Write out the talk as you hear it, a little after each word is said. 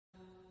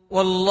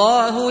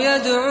والله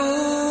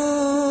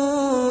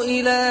يدعو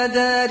إلى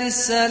دار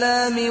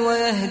السلام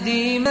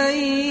ويهدي من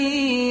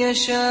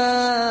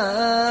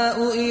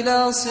يشاء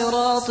إلى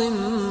صراط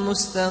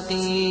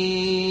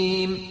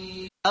مستقيم.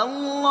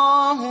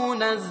 الله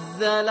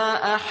نزل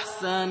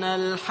أحسن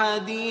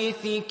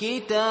الحديث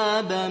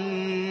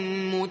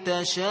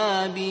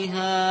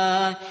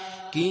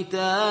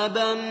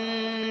كتابا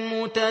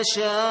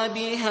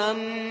متشابها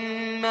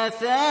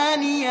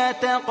مثانية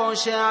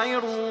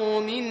تقشعر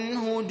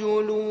منه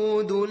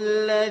جلود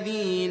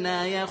الذين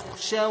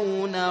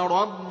يخشون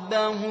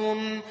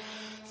ربهم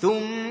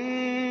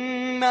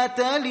ثم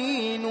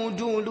تلين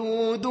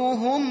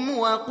جلودهم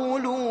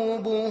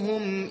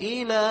وقلوبهم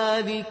إلى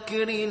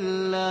ذكر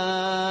الله.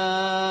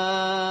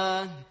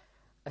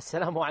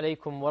 Assalamu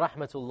alaikum wa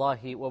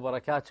rahmatullahi wa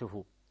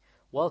barakatuhu.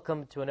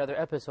 Welcome to another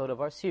episode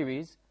of our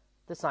series,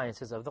 The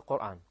Sciences of the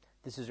Qur'an.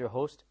 This is your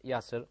host,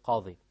 Yasir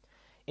Qadhi.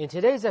 In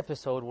today's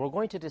episode, we're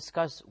going to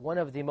discuss one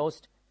of the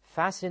most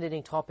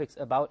fascinating topics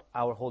about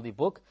our holy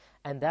book,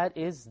 and that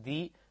is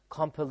the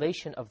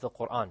compilation of the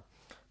Qur'an.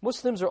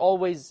 Muslims are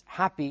always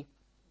happy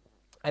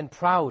and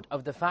proud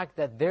of the fact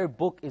that their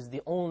book is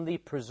the only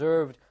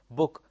preserved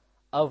book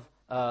of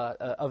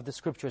the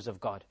scriptures of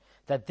God.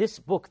 That this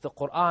book, the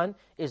Qur'an,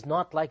 is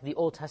not like the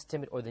Old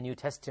Testament or the New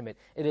Testament.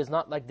 It is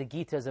not like the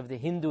Gitas of the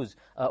Hindus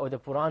or the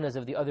Puranas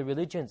of the other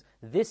religions.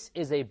 This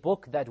is a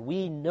book that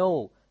we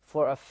know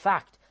for a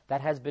fact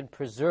that has been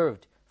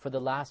preserved for the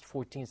last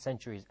 14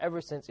 centuries,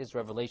 ever since its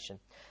revelation.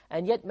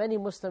 And yet many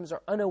Muslims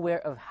are unaware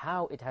of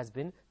how it has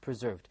been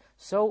preserved.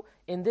 So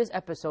in this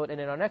episode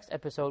and in our next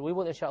episode, we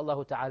will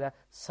inshaAllah ta'ala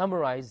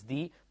summarize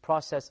the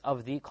process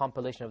of the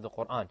compilation of the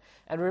Qur'an.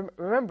 And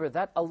remember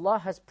that Allah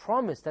has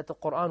promised that the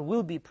Qur'an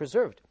will be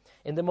preserved.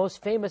 In the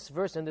most famous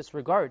verse in this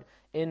regard,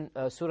 in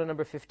surah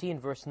number 15,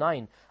 verse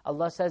 9,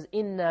 Allah says,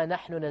 إِنَّا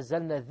نَحْنُ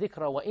نَزَّلْنَا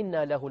الذِّكْرَ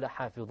وَإِنَّا لَهُ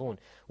لَحَافِظُونَ.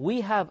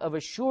 We have of a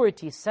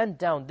surety sent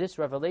down this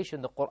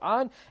revelation, the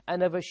Qur'an,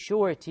 and of a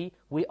surety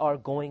we are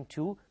going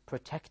to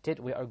protect it,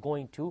 we are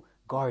going to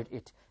guard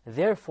it.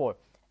 Therefore,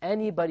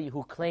 anybody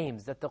who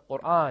claims that the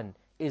Qur'an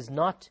is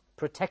not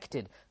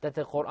protected, that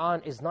the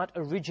Qur'an is not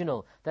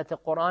original, that the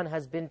Qur'an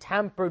has been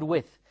tampered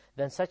with,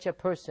 then such a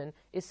person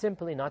is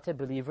simply not a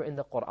believer in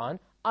the Qur'an,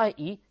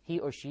 i.e., he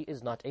or she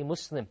is not a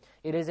Muslim.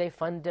 It is a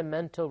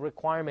fundamental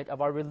requirement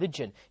of our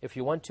religion, if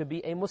you want to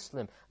be a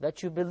Muslim,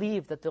 that you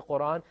believe that the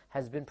Qur'an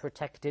has been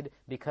protected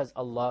because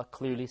Allah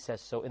clearly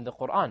says so in the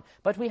Qur'an.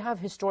 But we have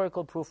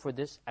historical proof for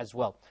this as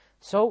well.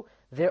 So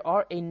there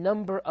are a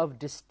number of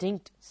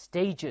distinct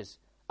stages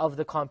of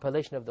the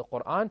compilation of the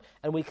Qur'an,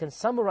 and we can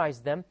summarize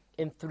them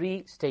in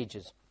 3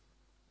 stages.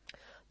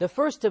 The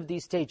first of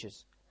these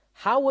stages,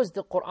 how was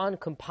the Qur'an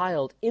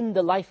compiled in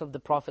the life of the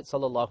Prophet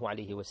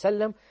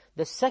ﷺ?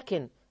 The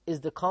second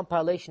is the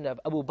compilation of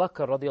Abu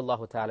Bakr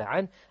radiallahu ta'ala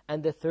an,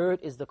 and the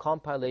third is the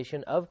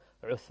compilation of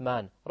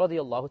Uthman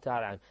radiallahu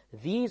ta'ala an.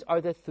 These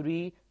are the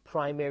 3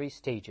 primary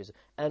stages.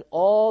 And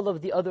all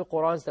of the other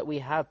Qur'ans that we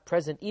have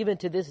present, even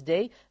to this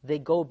day, they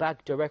go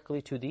back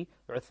directly to the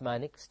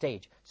Uthmanic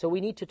stage. So we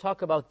need to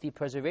talk about the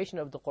preservation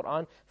of the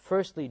Qur'an,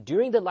 firstly,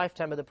 during the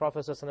lifetime of the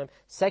Prophet ﷺ,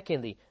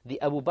 secondly,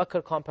 the Abu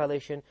Bakr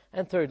compilation,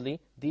 and thirdly,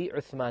 the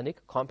Uthmanic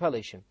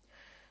compilation.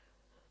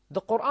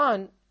 The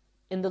Qur'an,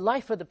 in the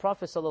life of the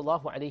Prophet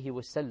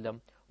ﷺ,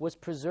 was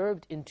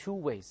preserved in 2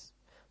 ways.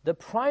 The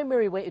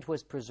primary way it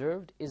was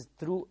preserved is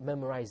through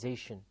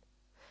memorization.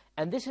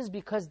 And this is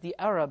because the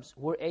Arabs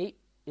were a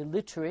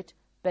illiterate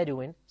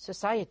Bedouin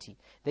society.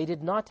 They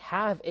did not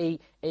have a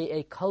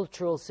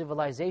cultural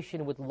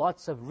civilization with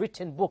lots of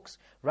written books.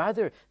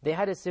 Rather, they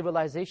had a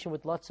civilization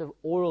with lots of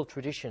oral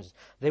traditions.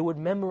 They would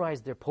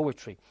memorize their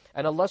poetry.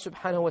 And Allah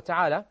subhanahu wa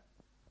ta'ala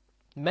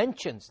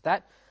mentions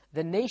that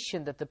the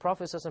nation that the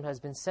Prophet ﷺ has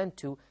been sent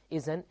to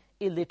is an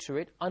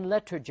illiterate,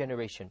 unlettered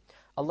generation.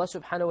 Allah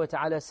subhanahu wa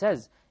ta'ala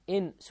says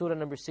in surah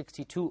number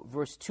 62,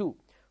 verse 2,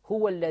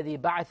 هُوَ الَّذِي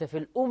بَعَثَ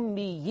فِي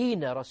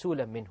الْأُمِّيِّينَ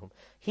رَسُولًا مِّنْهُمْ.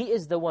 He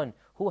is the one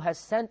who has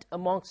sent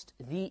amongst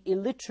the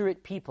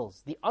illiterate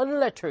peoples, the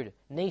unlettered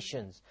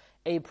nations,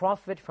 a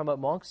prophet from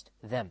amongst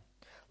them.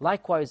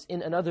 Likewise,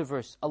 in another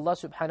verse, Allah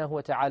subhanahu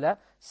wa ta'ala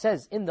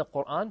says in the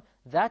Qur'an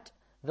that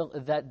the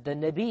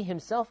Nabi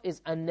himself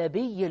is a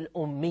Nabi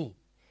al-Ummi.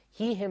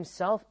 He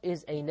himself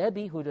is a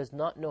Nabi who does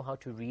not know how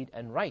to read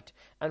and write.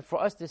 And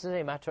for us, this is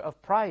a matter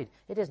of pride.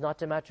 It is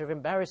not a matter of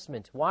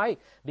embarrassment. Why?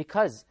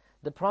 Because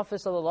the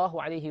Prophet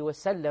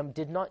ﷺ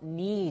did not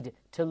need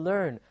to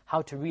learn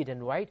how to read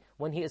and write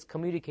when he is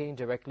communicating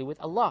directly with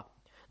Allah.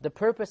 The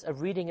purpose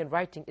of reading and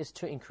writing is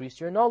to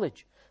increase your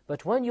knowledge.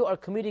 But when you are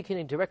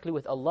communicating directly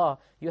with Allah,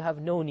 you have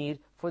no need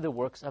for the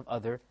works of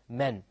other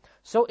men.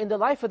 So in the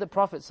life of the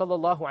Prophet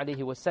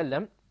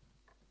ﷺ,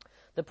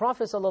 the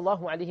Prophet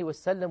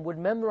ﷺ would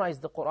memorize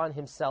the Qur'an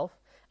himself,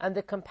 and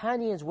the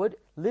companions would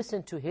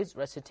listen to his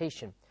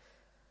recitation.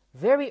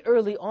 Very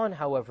early on,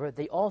 however,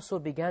 they also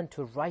began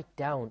to write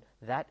down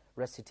that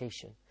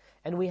recitation.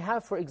 And we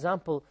have, for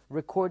example,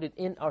 recorded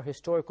in our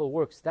historical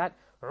works that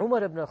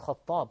Umar ibn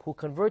al-Khattab, who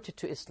converted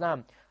to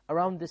Islam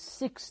around the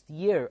 6th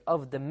year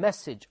of the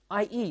message,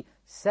 i.e.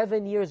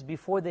 7 years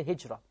before the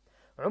hijrah,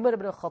 Umar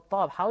ibn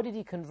al-Khattab, how did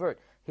he convert?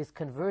 His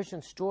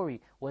conversion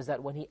story was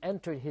that when he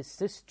entered his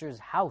sister's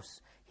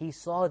house, he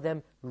saw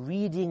them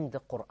reading the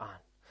Qur'an.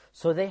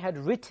 So they had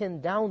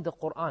written down the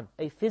Qur'an,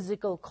 a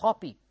physical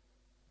copy.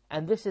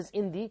 And this is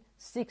in the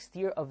 6th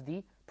year of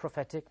the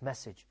prophetic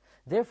message.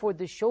 Therefore,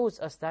 this shows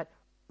us that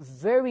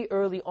very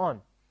early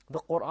on, the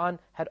Qur'an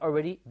had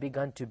already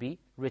begun to be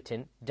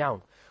written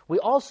down. We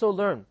also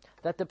learn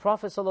that the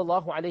Prophet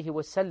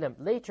ﷺ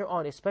later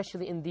on,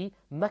 especially in the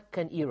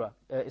Meccan era,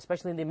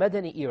 especially in the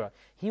Madani era,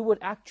 he would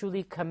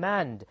actually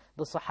command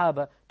the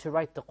Sahaba to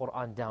write the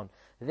Qur'an down.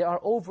 There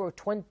are over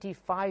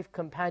 25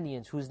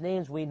 companions whose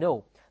names we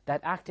know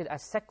that acted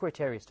as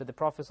secretaries to the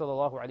Prophet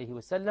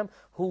ﷺ,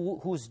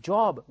 whose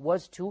job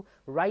was to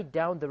write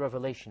down the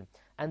revelation.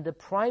 And the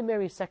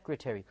primary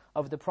secretary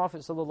of the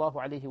Prophet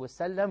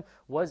ﷺ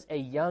was a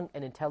young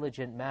and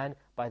intelligent man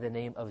by the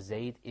name of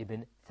Zayd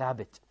ibn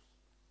Thabit.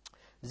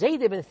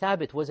 Zayd ibn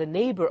Thabit was a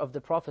neighbor of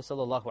the Prophet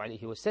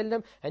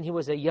ﷺ, and he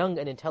was a young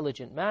and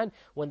intelligent man.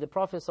 When the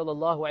Prophet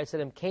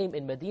ﷺ came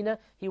in Medina,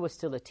 he was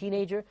still a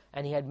teenager,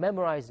 and he had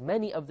memorized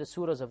many of the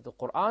surahs of the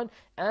Qur'an,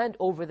 and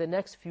over the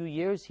next few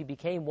years, he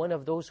became one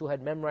of those who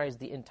had memorized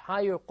the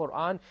entire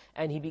Qur'an,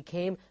 and he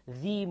became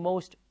the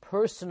most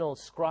personal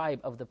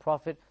scribe of the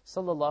Prophet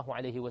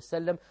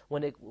ﷺ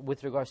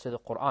with regards to the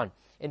Qur'an.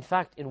 In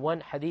fact, in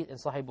one hadith in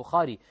Sahih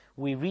Bukhari,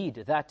 we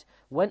read that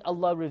when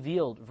Allah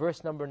revealed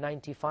verse number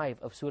 95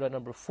 of surah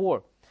number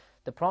 4,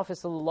 the Prophet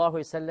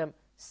ﷺ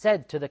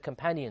said to the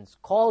companions,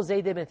 "Call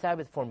Zayd ibn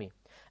Thabit for me,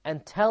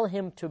 and tell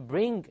him to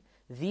bring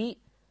the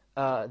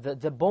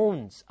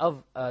bones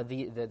of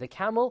the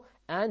camel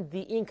and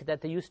the ink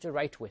that they used to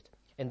write with."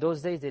 In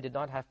those days, they did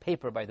not have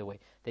paper, by the way.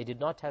 They did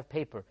not have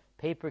paper.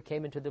 Paper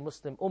came into the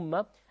Muslim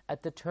Ummah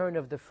at the turn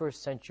of the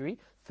 1st century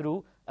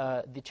through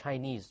the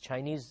Chinese.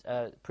 Chinese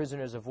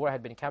prisoners of war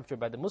had been captured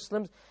by the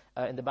Muslims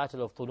in the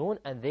Battle of Tulun,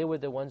 and they were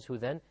the ones who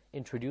then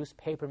introduced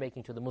paper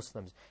making to the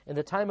Muslims. In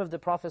the time of the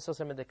Prophet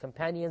ﷺ and the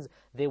companions,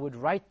 they would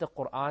write the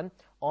Qur'an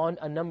on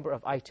a number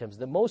of items.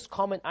 The most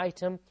common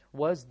item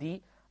was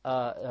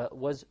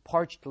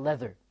parched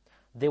leather.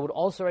 They would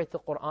also write the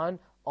Qur'an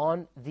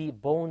on the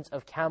bones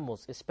of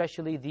camels,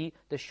 especially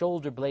the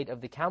shoulder blade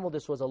of the camel.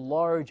 This was a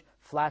large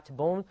flat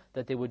bone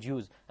that they would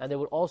use. And they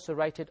would also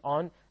write it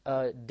on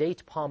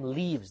date palm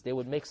leaves. They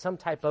would make some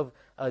type of,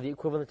 the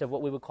equivalent of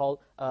what we would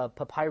call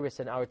papyrus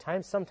in our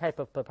time, some type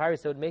of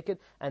papyrus they would make it,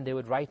 and they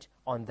would write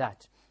on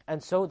that.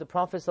 And so the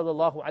Prophet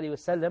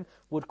ﷺ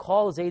would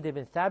call Zayd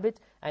ibn Thabit,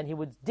 and he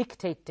would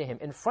dictate to him,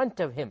 in front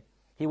of him.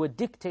 He would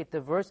dictate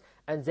the verse,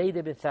 and Zayd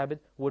ibn Thabit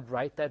would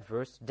write that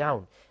verse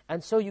down.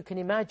 And so you can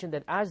imagine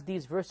that as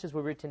these verses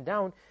were written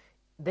down,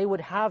 they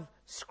would have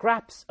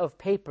scraps of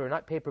paper,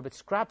 not paper, but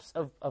scraps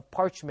of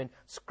parchment,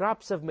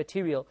 scraps of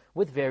material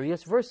with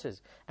various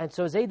verses. And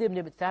so Zayd ibn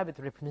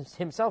Thabit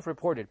himself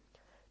reported,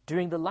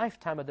 during the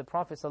lifetime of the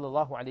Prophet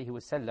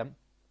ﷺ,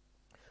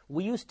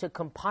 we used to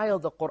compile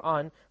the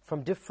Qur'an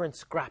from different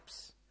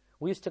scraps.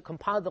 We used to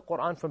compile the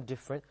Qur'an from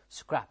different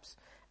scraps.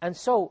 And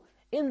so,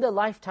 in the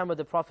lifetime of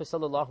the Prophet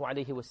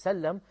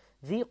ﷺ,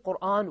 the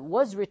Qur'an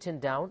was written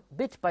down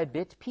bit by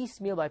bit,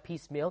 piecemeal by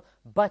piecemeal,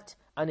 but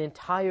an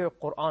entire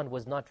Qur'an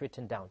was not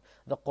written down.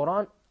 The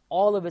Qur'an,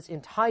 all of its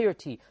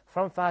entirety,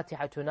 from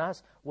Fatiha to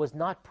Nas, was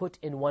not put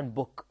in one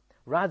book.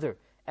 Rather,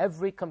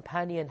 every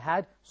companion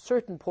had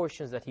certain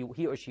portions that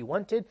he or she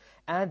wanted,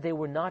 and they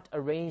were not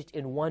arranged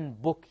in one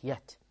book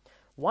yet.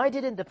 Why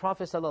didn't the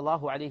Prophet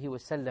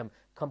ﷺ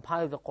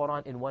compile the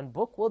Qur'an in one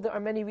book? Well, there are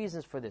many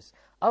reasons for this.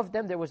 Of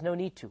them, there was no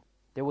need to.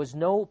 There was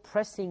no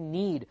pressing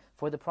need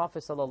for the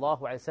Prophet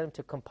ﷺ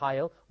to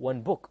compile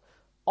one book.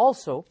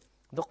 Also,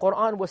 the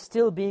Qur'an was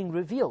still being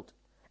revealed.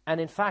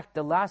 And in fact,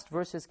 the last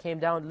verses came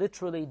down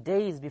literally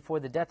days before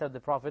the death of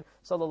the Prophet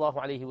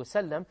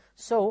ﷺ.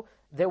 So,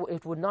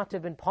 it would not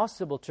have been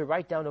possible to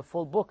write down a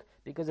full book,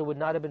 because it would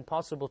not have been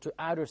possible to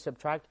add or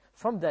subtract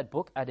from that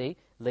book at a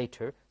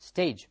later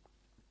stage.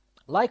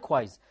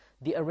 Likewise,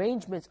 the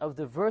arrangements of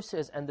the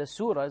verses and the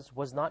surahs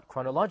was not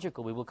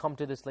chronological. We will come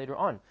to this later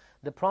on.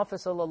 The Prophet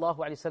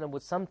ﷺ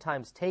would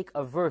sometimes take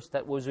a verse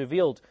that was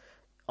revealed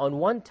on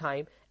one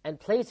time and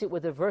place it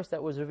with a verse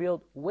that was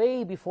revealed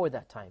way before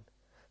that time.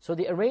 So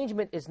the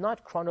arrangement is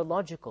not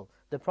chronological.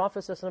 The Prophet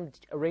ﷺ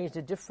arranged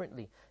it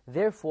differently.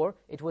 Therefore,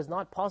 it was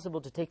not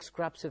possible to take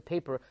scraps of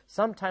paper.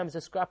 Sometimes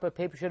a scrap of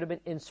paper should have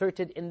been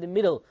inserted in the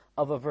middle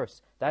of a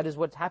verse. That is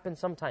what happened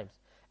sometimes.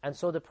 And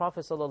so the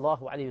Prophet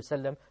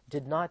ﷺ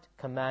did not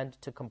command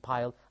to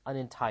compile an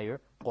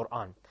entire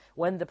Qur'an.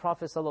 When the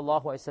Prophet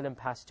ﷺ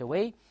passed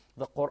away,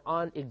 the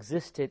Qur'an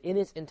existed in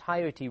its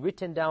entirety,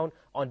 written down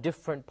on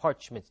different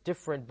parchments,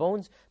 different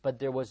bones, but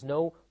there was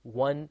no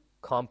one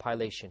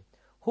compilation.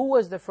 Who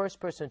was the first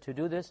person to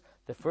do this?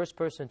 The first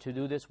person to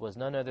do this was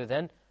none other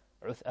than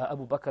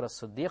Abu Bakr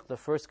as-Siddiq, the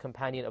first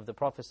companion of the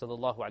Prophet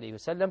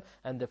ﷺ,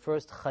 and the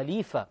first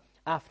Khalifa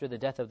after the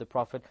death of the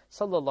Prophet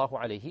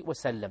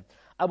ﷺ.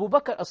 Abu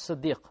Bakr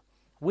as-Siddiq,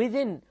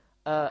 within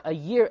a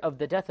year of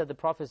the death of the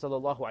Prophet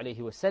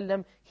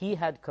ﷺ, he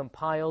had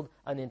compiled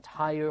an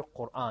entire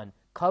Qur'an,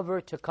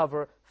 cover to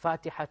cover,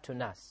 Fatiha to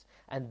Nas.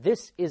 And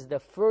this is the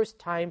first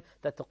time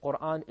that the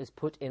Qur'an is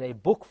put in a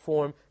book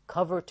form,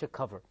 cover to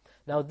cover.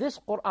 Now this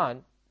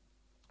Qur'an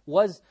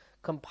was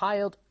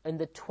compiled in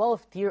the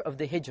 12th year of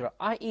the Hijrah,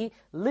 i.e.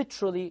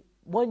 literally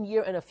 1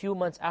 year and a few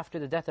months after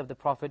the death of the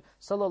Prophet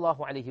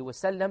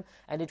ﷺ,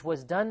 and it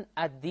was done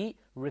at the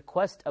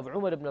request of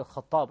Umar ibn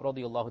al-Khattab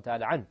radiyallahu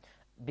ta'ala an.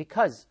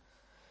 Because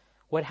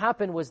what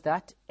happened was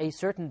that a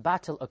certain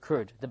battle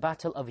occurred, the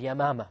battle of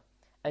Yamama.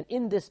 And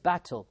in this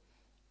battle,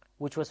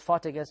 which was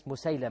fought against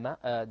Musaylama,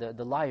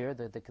 the liar,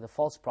 the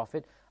false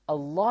prophet, a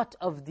lot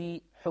of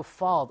the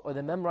huffaz, or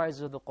the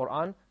memorizers of the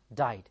Qur'an,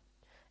 died.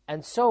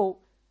 And so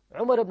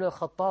Umar ibn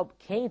al-Khattab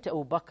came to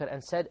Abu Bakr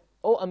and said,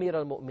 O Amir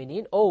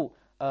al-Mu'mineen, O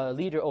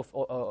leader of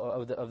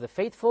the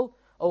faithful,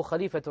 O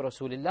Khalifatu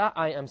Rasulillah,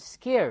 I am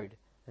scared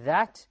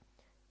that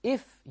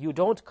if you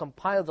don't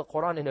compile the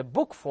Qur'an in a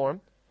book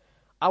form,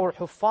 our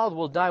huffaz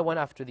will die one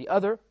after the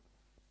other,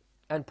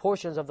 and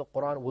portions of the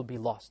Qur'an will be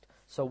lost.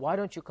 So why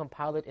don't you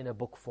compile it in a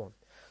book form?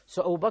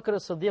 So Abu Bakr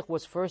as-Siddiq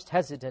was first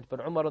hesitant, but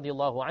Umar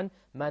radiallahu anh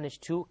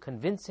managed to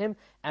convince him,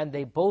 and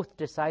they both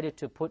decided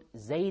to put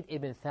Zayd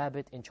ibn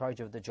Thabit in charge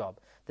of the job.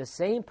 The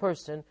same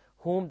person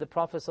whom the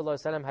Prophet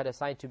ﷺ had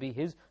assigned to be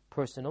his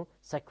personal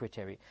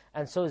secretary.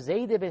 And so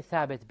Zayd ibn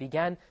Thabit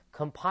began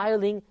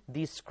compiling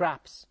these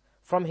scraps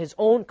from his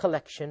own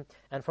collection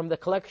and from the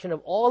collection of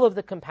all of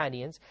the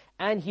companions,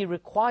 and he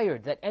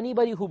required that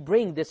anybody who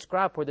bring this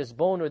scrap or this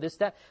bone or this,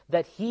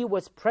 that he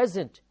was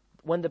present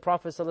when the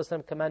Prophet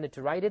ﷺ commanded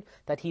to write it,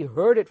 that he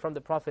heard it from the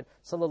Prophet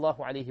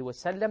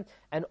ﷺ,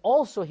 and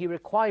also he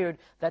required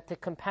that the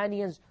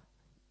companions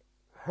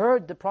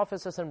heard the Prophet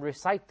ﷺ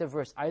recite the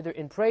verse, either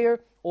in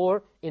prayer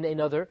or in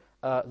another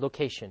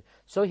location.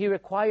 So he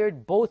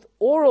required both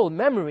oral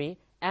memory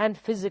and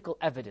physical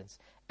evidence.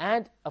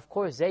 And of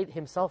course, Zayd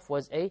himself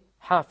was a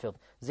hafiz.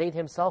 Zayd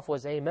himself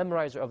was a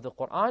memorizer of the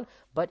Qur'an,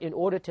 but in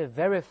order to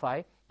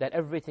verify that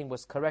everything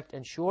was correct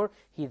and sure,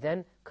 he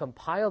then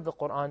compiled the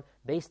Qur'an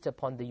based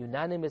upon the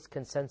unanimous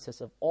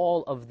consensus of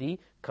all of the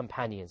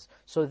companions.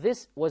 So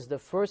this was the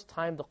first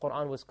time the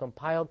Qur'an was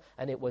compiled,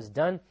 and it was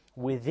done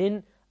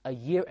within a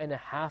year and a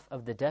half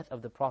of the death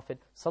of the Prophet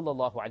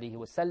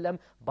ﷺ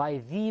by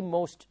the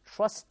most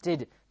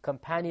trusted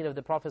companion of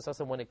the Prophet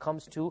ﷺ when it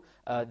comes to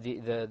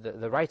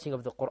the writing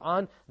of the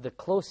Qur'an, the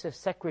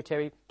closest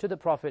secretary to the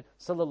Prophet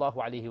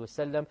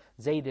ﷺ,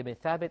 Zayd ibn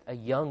Thabit, a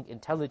young,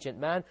 intelligent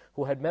man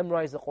who had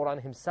memorized the Qur'an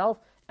himself,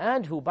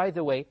 and who, by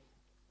the way,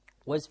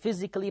 was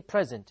physically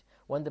present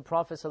when the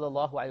Prophet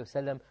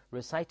ﷺ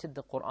recited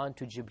the Qur'an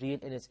to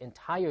Jibreel in its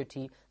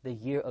entirety the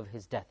year of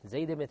his death.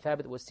 Zayd ibn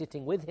Thabit was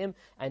sitting with him,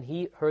 and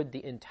he heard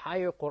the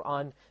entire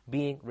Qur'an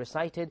being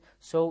recited.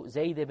 So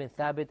Zayd ibn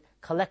Thabit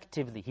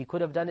collectively, he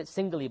could have done it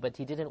singly, but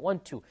he didn't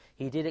want to.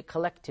 He did it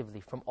collectively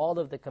from all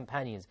of the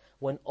companions.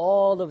 When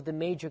all of the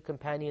major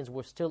companions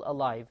were still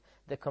alive,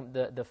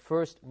 the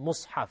first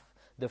mushaf,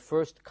 the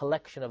first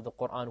collection of the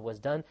Qur'an was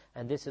done,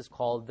 and this is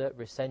called the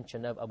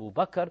recension of Abu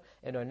Bakr.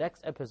 In our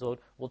next episode,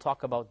 we'll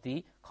talk about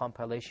the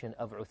compilation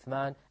of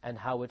Uthman and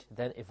how it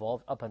then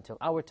evolved up until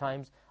our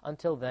times.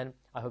 Until then,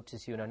 I hope to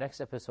see you in our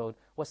next episode.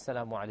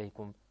 Wassalamu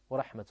alaikum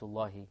wa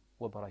rahmatullahi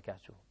wa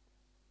barakatuh.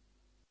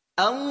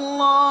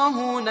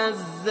 الله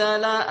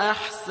نزل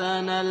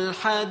أحسن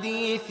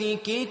الحديث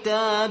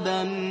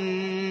كتابا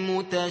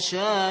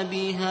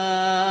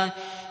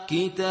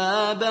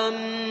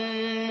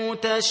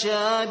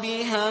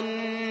متشابها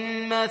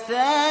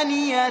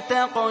مثانية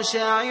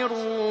تقشعر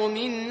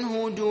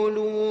منه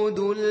جلود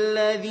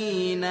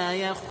الذين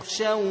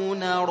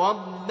يخشون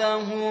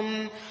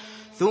ربهم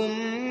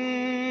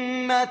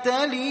ثم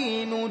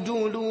تلين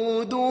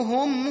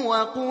جلودهم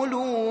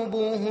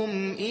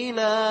وقلوبهم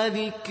إلى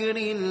ذكر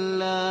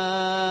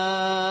الله